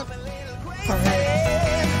when you're done.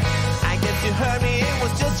 If you heard me, it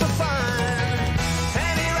was just for fun.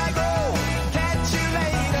 And here I go, catch you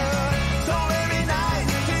later. So very nice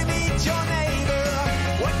to meet your neighbor.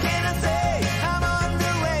 What can I say? I'm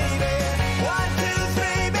underrated. 1, 2,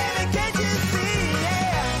 3, baby, can't you see?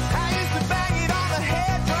 Yeah, I used to bang it on the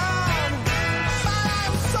head drum, but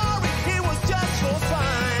I'm sorry, it was just for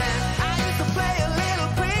fun. I used to play a little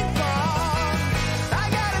ping pong. I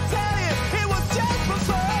gotta tell you, it was just for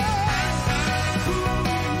fun.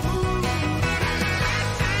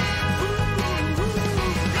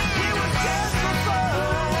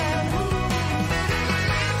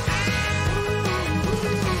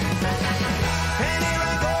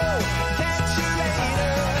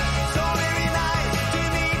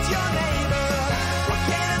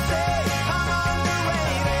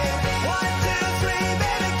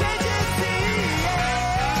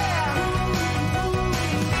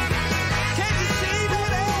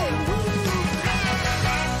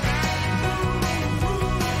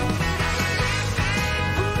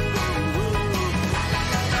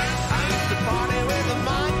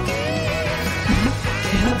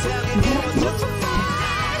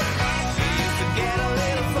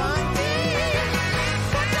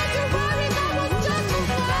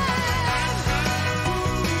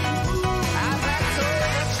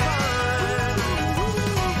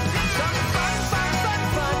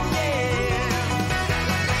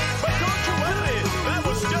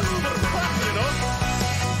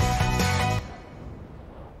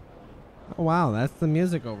 Oh, wow, that's the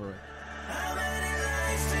music over it.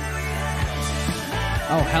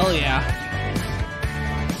 Oh, hell yeah.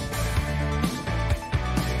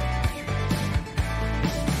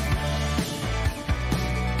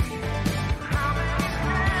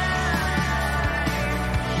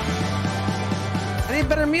 I need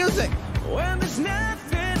better music. When there's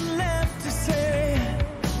nothing left to say,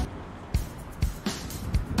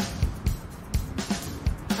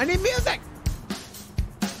 I need music.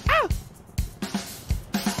 Ah!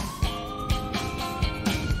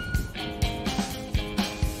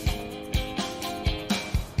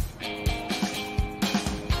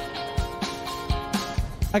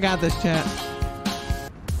 I got this, chat.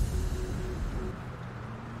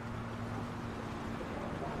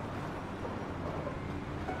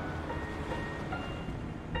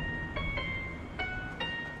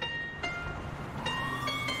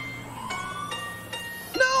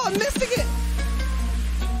 No, I'm missing it.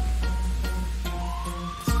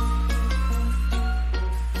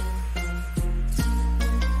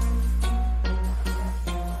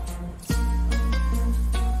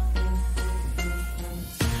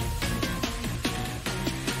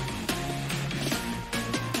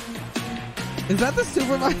 Is that the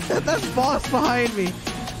supervisor? That's boss behind me.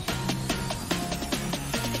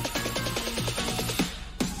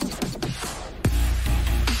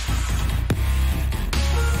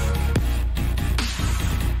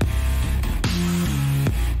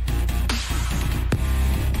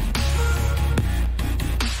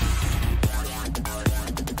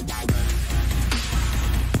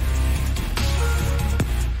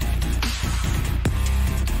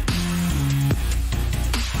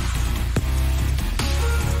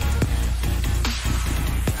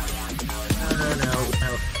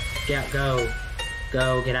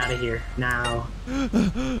 Go, get out of here now. No.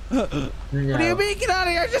 What do you mean get out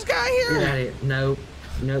of here? I just got here. Get out of here. Nope,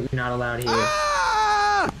 you're not allowed here.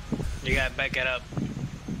 Ah! You gotta back it up.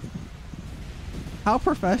 How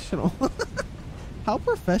professional. How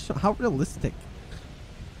professional. How realistic.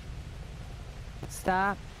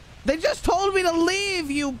 Stop. They just told me to leave,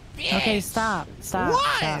 you bitch. Okay, stop. Stop.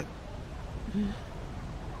 What? Stop.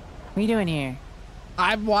 What are you doing here?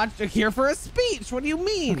 I'm here for a speech. What do you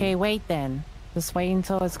mean? Okay, wait then. Just wait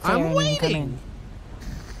until it's clear. I'm waiting. And then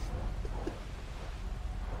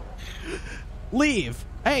come in. Leave.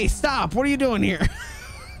 Hey, stop. What are you doing here?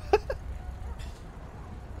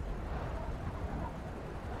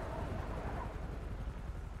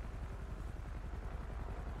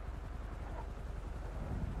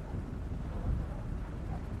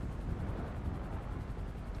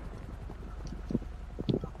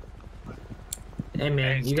 Hey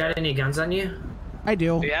man, you got any guns on you? I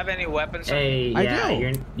do. Do you have any weapons? Hey, yeah, I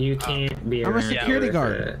do. You can't be I'm around a security with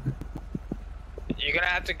guard. You're gonna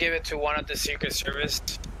have to give it to one of the Secret Service,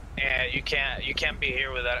 and you can't be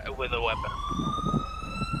here with a weapon.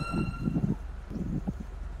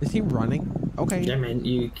 Is he running? Okay. Yeah, man.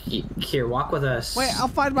 You here? Walk with us. Wait, I'll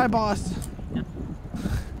find my boss.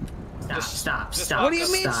 Stop. What do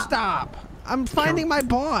you mean stop? I'm finding my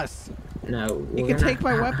boss. No. He can take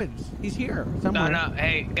my weapons. He's here somewhere. No.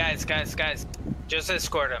 Hey, guys. Just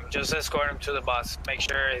escort him. Just escort him to the boss. Make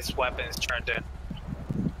sure his weapon is turned in.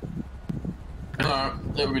 Alright,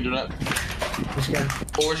 yeah, we can do that. Which guy?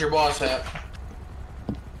 Oh, where's your boss at?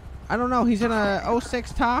 I don't know. He's in a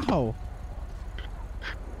 06 Tahoe.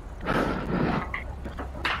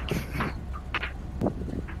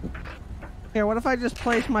 Here, what if I just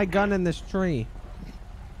place my gun in this tree?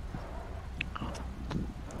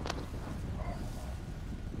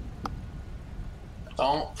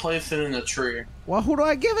 Don't place it in the tree. Well, who do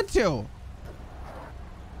I give it to?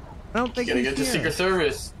 I don't think You gotta he's get the here. Secret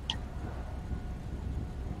Service.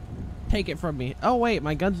 Take it from me. Oh, wait,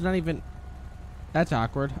 my gun's not even... That's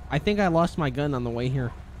awkward. I think I lost my gun on the way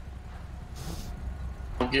here.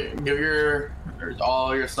 Give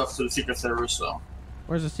all your stuff to the Secret Service, so.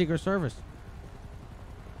 Where's the Secret Service?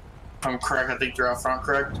 I'm correct, I think you're out front,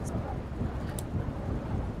 correct?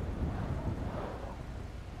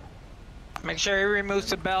 Make sure he removes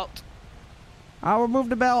the belt. I'll remove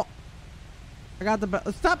the belt. I got the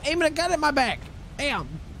belt. Stop aiming a gun at my back. Damn.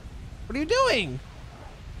 What are you doing?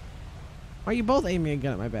 Why are you both aiming a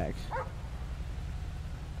gun at my back?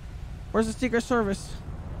 Where's the Secret Service?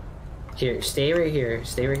 Here, stay right here.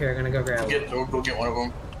 Stay right here. I'm gonna go grab it. Go get one of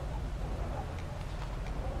them.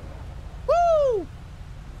 Woo!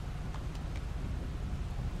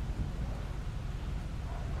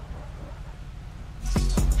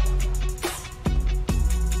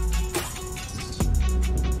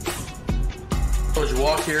 So did you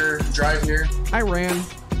walk here, drive here? I ran.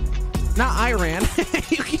 Not I ran.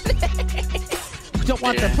 You don't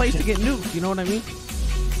want the place to get nuked, you know what I mean?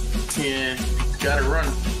 Yeah, gotta run.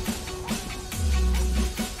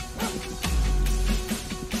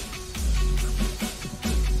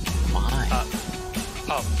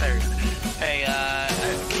 Oh, there you go. Hey,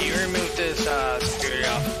 can you remove this security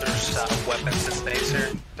officer's weapons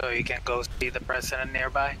dispenser so you can go see the president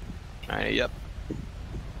nearby? Alright, yep.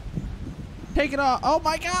 Take it off. Oh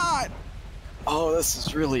my god! Oh, this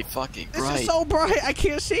is really fucking bright. This is so bright, I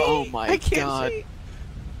can't see. Oh my I can't god. see.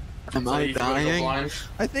 Am I dying?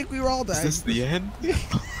 I think we were all dying. Is this the end?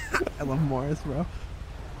 I love Morris, bro.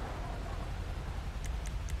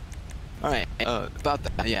 Alright, about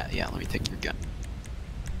that. Yeah, let me take your gun.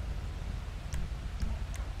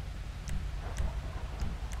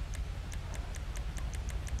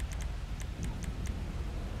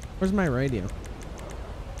 Where's my radio?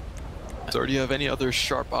 So, do you have any other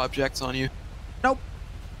sharp objects on you? Nope.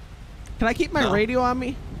 Can I keep my radio on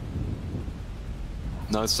me?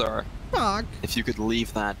 No, sir. Fuck. If you could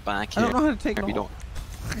leave that back I here. don't know how to take it you off.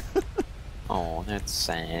 don't. Oh, that's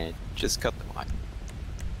sad. Just cut the wire.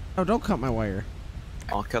 Oh, don't cut my wire.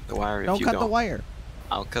 I'll cut the wire if Don't you cut don't. the wire.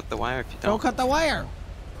 I'll cut the wire if you don't. Don't cut the wire.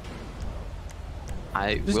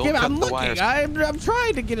 I Just will give it. cut I'm the looking. wires. I'm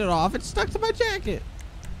trying to get it off. It's stuck to my jacket.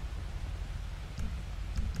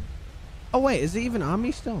 Oh wait, is it even on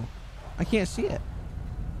me still? I can't see it.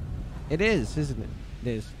 It is, isn't it? It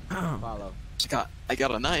is. Follow. I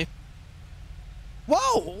got a knife.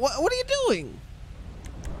 Whoa! What are you doing?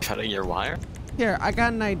 Cutting your wire? Here, I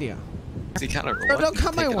got an idea. See, kind of No, don't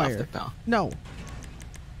cut my take it off wire. the bell. No.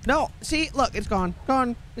 No. See, look, it's gone.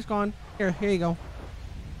 Gone. It's gone. Here you go.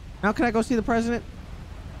 Now can I go see the president?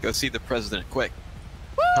 Go see the president, quick.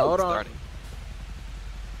 Woo! Hold on. Starting.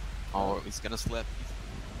 Oh, he's gonna slip.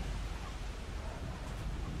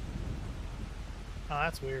 Oh,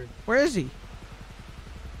 that's weird. Where is he?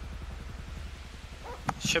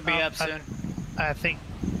 Should be up soon. I think.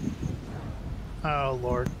 Oh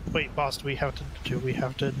Lord! Wait, boss. Do we have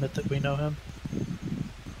to admit that we know him?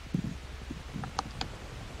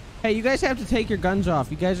 Hey, you guys have to take your guns off.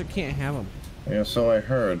 You guys can't have them. Yeah, so I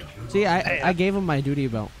heard. See, I gave him my duty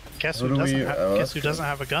belt. Guess who doesn't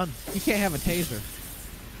have a gun? You can't have a taser.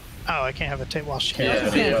 Oh, I can't have a tape. Well, she Yeah,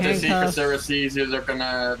 can't. the Secret Service sees you, they're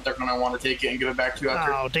gonna want to take it and give it back to you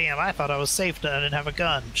after. Oh damn! I thought I was safe. I didn't have a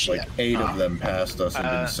gun. Shit. Like 8 of them passed us and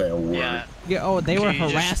didn't say a word. Yeah. Oh, they were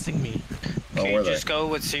harassing me. Oh, Can were you they? just go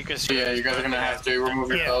with Secret Service? Yeah, you guys are gonna have to remove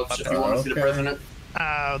your belts if you want to see the okay. president.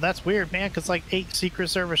 That's weird, man. Because like 8 Secret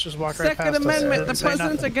Service just walked right Second past Amendment. us. The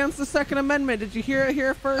president's against the Second Amendment. Did you hear it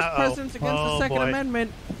here first? President's against the Second boy.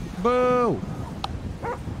 Amendment. Boo.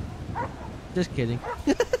 Just kidding.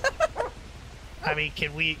 I mean,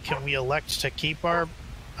 can we elect to keep our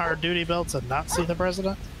duty belts and not see the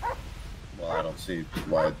president? Well, I don't see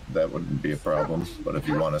why that wouldn't be a problem. But if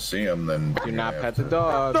you want to see him, then Do not pet the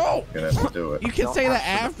dog. No. you're gonna have to do it. You can say that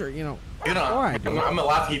after, you know. You know, Before I do I'm it. gonna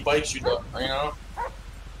laugh if he bites you, though. You know.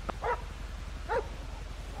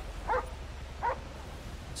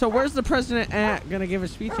 So where's the president at? Gonna give a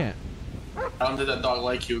speech at? I don't think that dog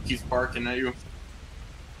like you. It keeps barking at you.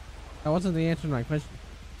 That wasn't the answer to my question.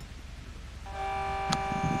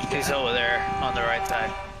 He's over there on the right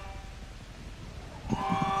side.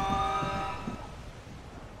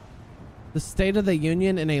 The State of the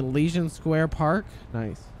Union in a Legion Square Park.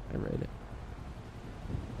 Nice. I read it.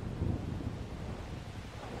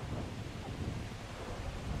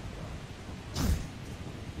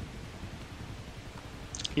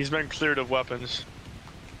 He's been cleared of weapons.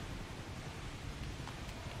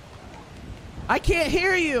 I can't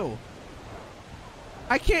hear you.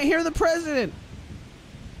 I can't hear the president.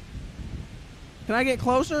 Can I get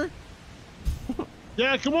closer?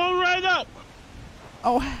 Yeah, come on right up.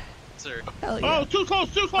 Oh, sir. Hell yeah. Oh, too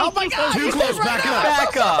close, too close. Oh my God! Too close. Back up.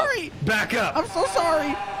 Back up. Sorry. Back up. I'm so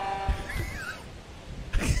sorry.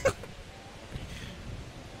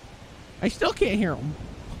 I still can't hear him.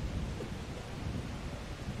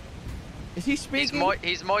 Is he speaking?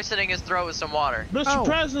 He's moistening his throat with some water. Mr.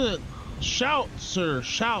 President, shout, sir,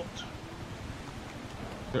 shout.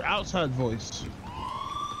 Your outside voice.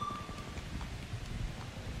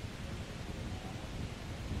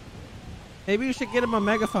 Maybe you should get him a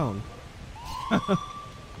megaphone.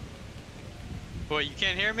 What, you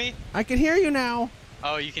can't hear me? I can hear you now.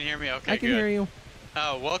 Oh, you can hear me? Okay, I can hear you.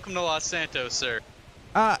 Oh, welcome to Los Santos, sir.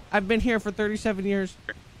 I've been here for 37 years.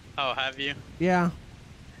 Oh, have you? Yeah.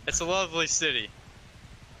 It's a lovely city.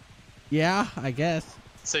 Yeah, I guess.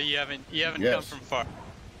 So you haven't come from far.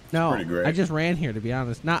 No, pretty great. I just ran here, to be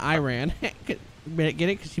honest. Not I ran. Get it?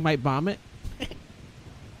 Because she might bomb it.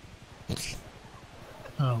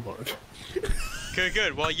 Oh, Lord. Good,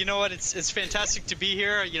 good. Well, you know what? It's fantastic to be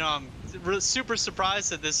here. You know, I'm super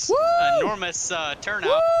surprised at this enormous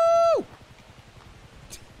turnout. Woo!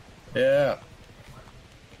 Yeah.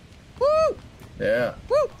 Woo! Yeah.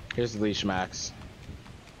 Woo! Here's the leash, Max.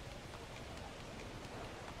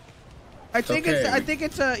 I think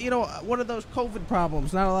it's a one of those COVID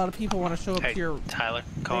problems. Not a lot of people want to show up to your. Tyler,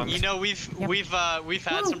 You know, we've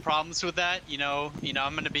had some problems with that. You know,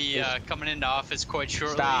 I'm going to be coming into office quite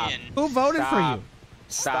shortly. Stop. And Who voted for you?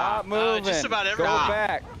 Stop moving. Just about everyone. Go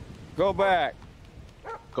back. Go back.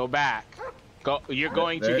 Go back. Go. You're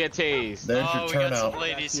going to get tased. There's your we got turnout. some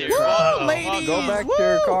ladies here. Woo, ladies! Go back to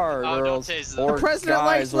your car, Oh, girls. don't tase The them. president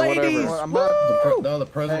likes ladies. No, the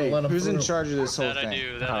president Hey, let him who's in through. charge of this whole That I thing?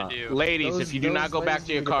 do. That I do. Ladies, Those- if you do not those go back ladies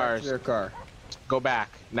to your need to go back cars, to their car. go back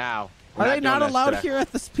now. We're Are they not doing this allowed today. here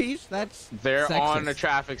at the speech? That's They're sexist. on a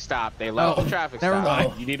traffic stop. They left Oh, the traffic never stop.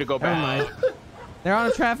 mind. You need to go Never back. mind. They're on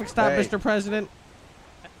a traffic stop, Hey. Mr. President.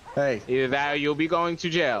 Hey, Either that or you'll be going to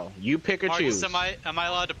jail. You pick or choose. Marcus, am I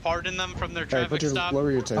allowed to pardon them from their hey, traffic stop?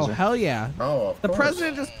 lower your Oh, taser. hell yeah. Oh, of The course.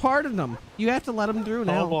 president just pardoned them. You have to let them through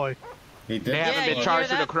now. Oh, boy. He did. They haven't you been charged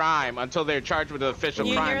hear with a that? crime until they're charged with an official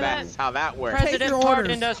You crime. hear that? That's how that works. Take President your pardoned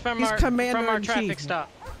orders. us from He's our commander-in-chief. traffic stop.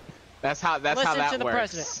 That's how Listen that to the works.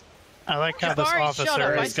 president. I like how this Jabari, officer shut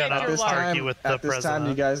up. I is said going you're to lying. argue with the At this time,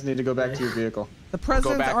 you president. guys need to go back to your vehicle. The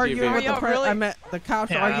president's back to your arguing with vehicle. the Are y'all really- I meant the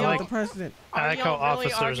cops Yeah, are arguing I with like- the president. I like Are how y'all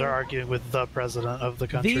really officers are arguing? arguing with the president of the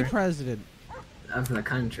country. The president. Of the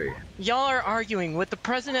country. Y'all are arguing with the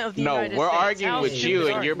president of the No, United we're States. arguing How with stupid you,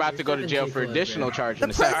 are and you're about to go to jail for additional charge in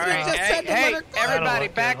The a second. president just said to let her go. everybody,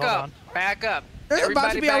 Okay, back hold up. on. Back up. There's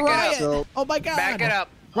about to be a Everybody riot. back it up. Oh my God. Back it up.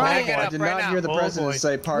 Riot. Back it I up did right not now. hear the Oh, president boy.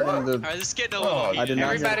 say pardon All the. right, this is getting a little I heated. did not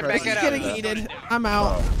hear the Everybody back This it is up. getting heated. I'm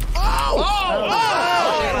out. Oh!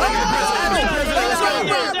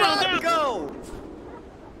 Down. Go.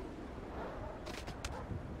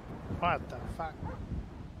 What the fuck?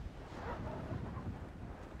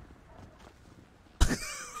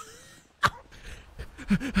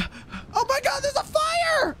 Oh my God, there's a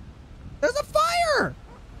fire! There's a fire!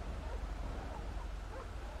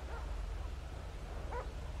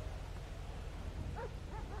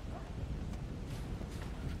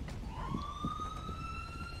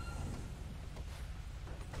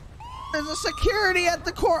 There's a security at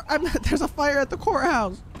the court. There's a fire at the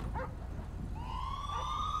courthouse.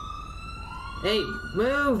 Hey,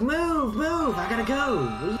 move, move, move! I gotta go.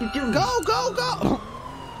 What are you doing? Go, go, go!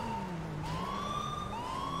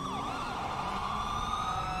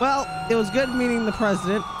 Well, it was good meeting the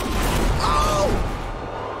president. Oh!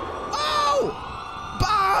 Oh!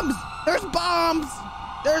 Bombs! There's bombs!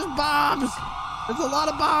 There's bombs! There's a lot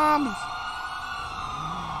of bombs!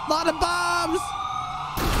 Lot of bombs!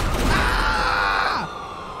 Ah!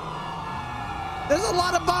 There's a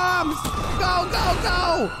lot of bombs! Go, go,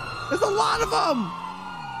 go! There's a lot of them!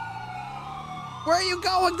 Where are you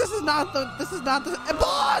going? This is not the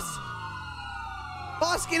boss!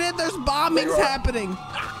 Boss, get in, there's bombings happening.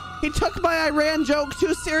 He took my Iran joke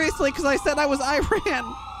too seriously because I said I was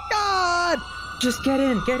Iran. God! Just get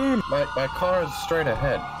in, get in. My car is straight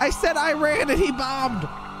ahead. I said Iran and he bombed.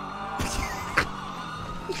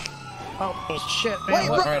 Oh, shit, Wait,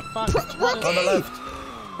 man. Rookie! On the left.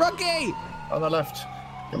 Rookie! On the left.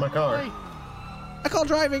 Get my car. I call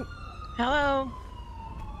driving. Hello.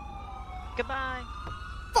 Goodbye.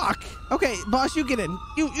 Fuck. Okay, boss, you get in.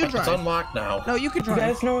 You drive. It's unlocked now. No, you can You drive.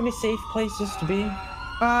 guys know any safe places to be?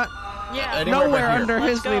 Yeah. Anywhere Nowhere but here. under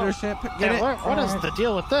Let's his go. leadership. Get Yeah, it? what is the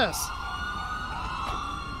deal with this?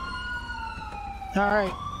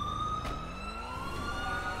 Alright.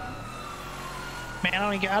 Man,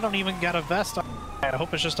 I don't even got a vest on. I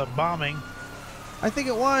hope it's just a bombing. I think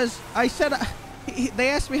it was. I said, they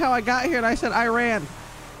asked me how I got here, and I said Iran.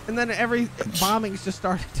 And then every bombings just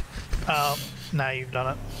started. Oh, now you've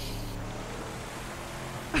done it.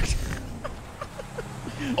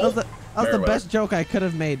 That was Very the well. best joke I could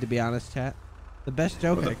have made, to be honest, chat. The best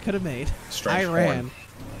joke I could have made. Strange Iran. horn.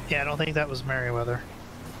 Yeah, I don't think that was Merriweather.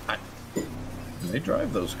 They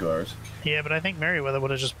drive those cars. Yeah, but I think Merriweather would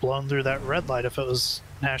have just blown through that red light if it was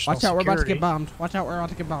national Watch out, we're about to security. get bombed. Watch out, we're about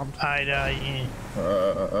to get bombed. Yeah.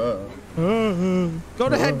 Go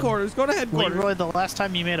to headquarters. Go to headquarters. Leroy, the last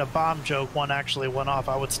time you made a bomb joke, one actually went off.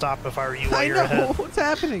 I would stop if I were you while I you're know. ahead. What's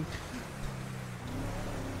happening?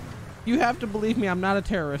 You have to believe me, I'm not a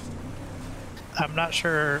terrorist. I'm not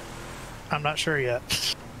sure. I'm not sure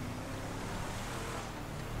yet.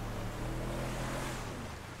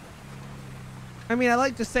 I mean, I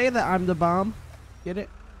like to say that I'm the bomb. Get it?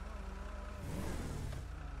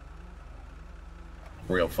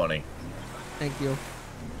 Real funny. Thank you.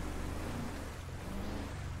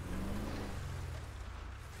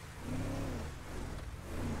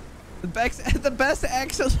 The best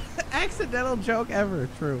accidental joke ever.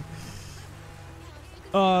 True.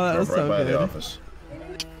 Oh, that was Right so by good. the office.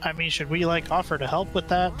 I mean, should we like offer to help with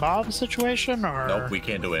that bomb situation, or? Nope, we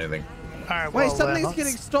can't do anything. All right. Wait, Well, something's let's-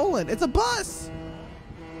 getting stolen. It's a bus.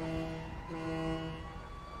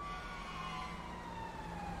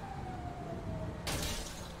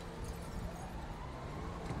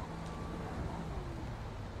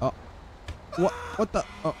 Oh. What? What the?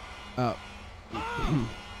 Oh.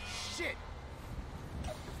 Shit!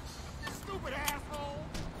 Stupid asshole!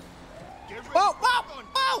 Whoa! Whoa!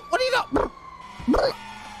 Whoa! What are you doing?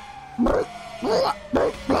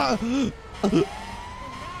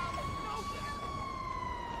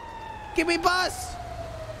 Give me bus!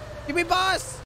 Give me bus!